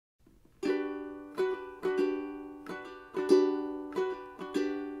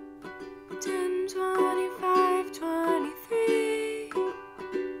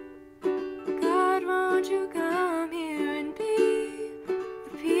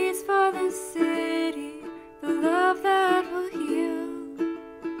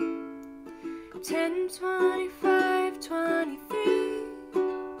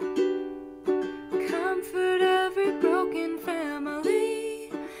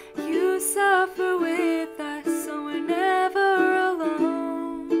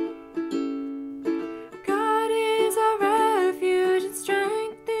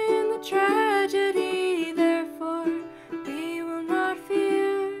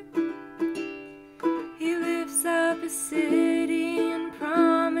city and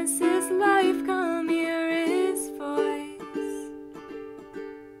promises life, come hear his voice.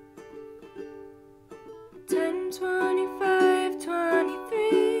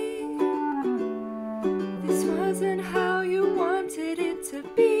 10:25:23. This wasn't how you wanted it to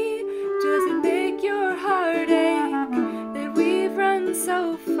be. Does it make your heart ache that we've run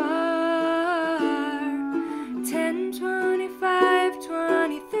so far?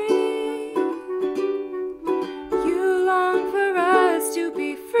 10:25:23. You long for us to be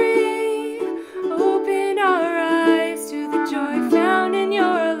free. Open our eyes to the joy found in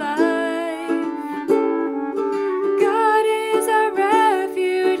your life. God is our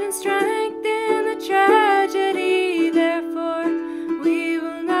refuge and strength in the tragedy. Therefore, we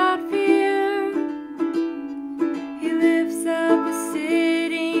will not fear. He lifts up a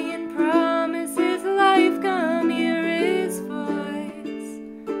city and promises life. Come hear his voice.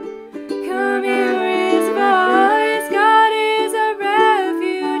 Come hear his voice. God is our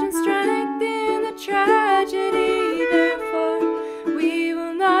refuge and strength in the tragedy. Therefore, we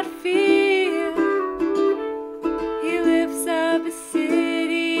will not fear. He lifts up a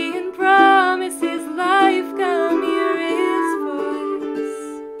city and promises life. Come hear his voice.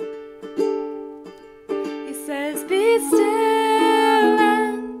 He says, be still.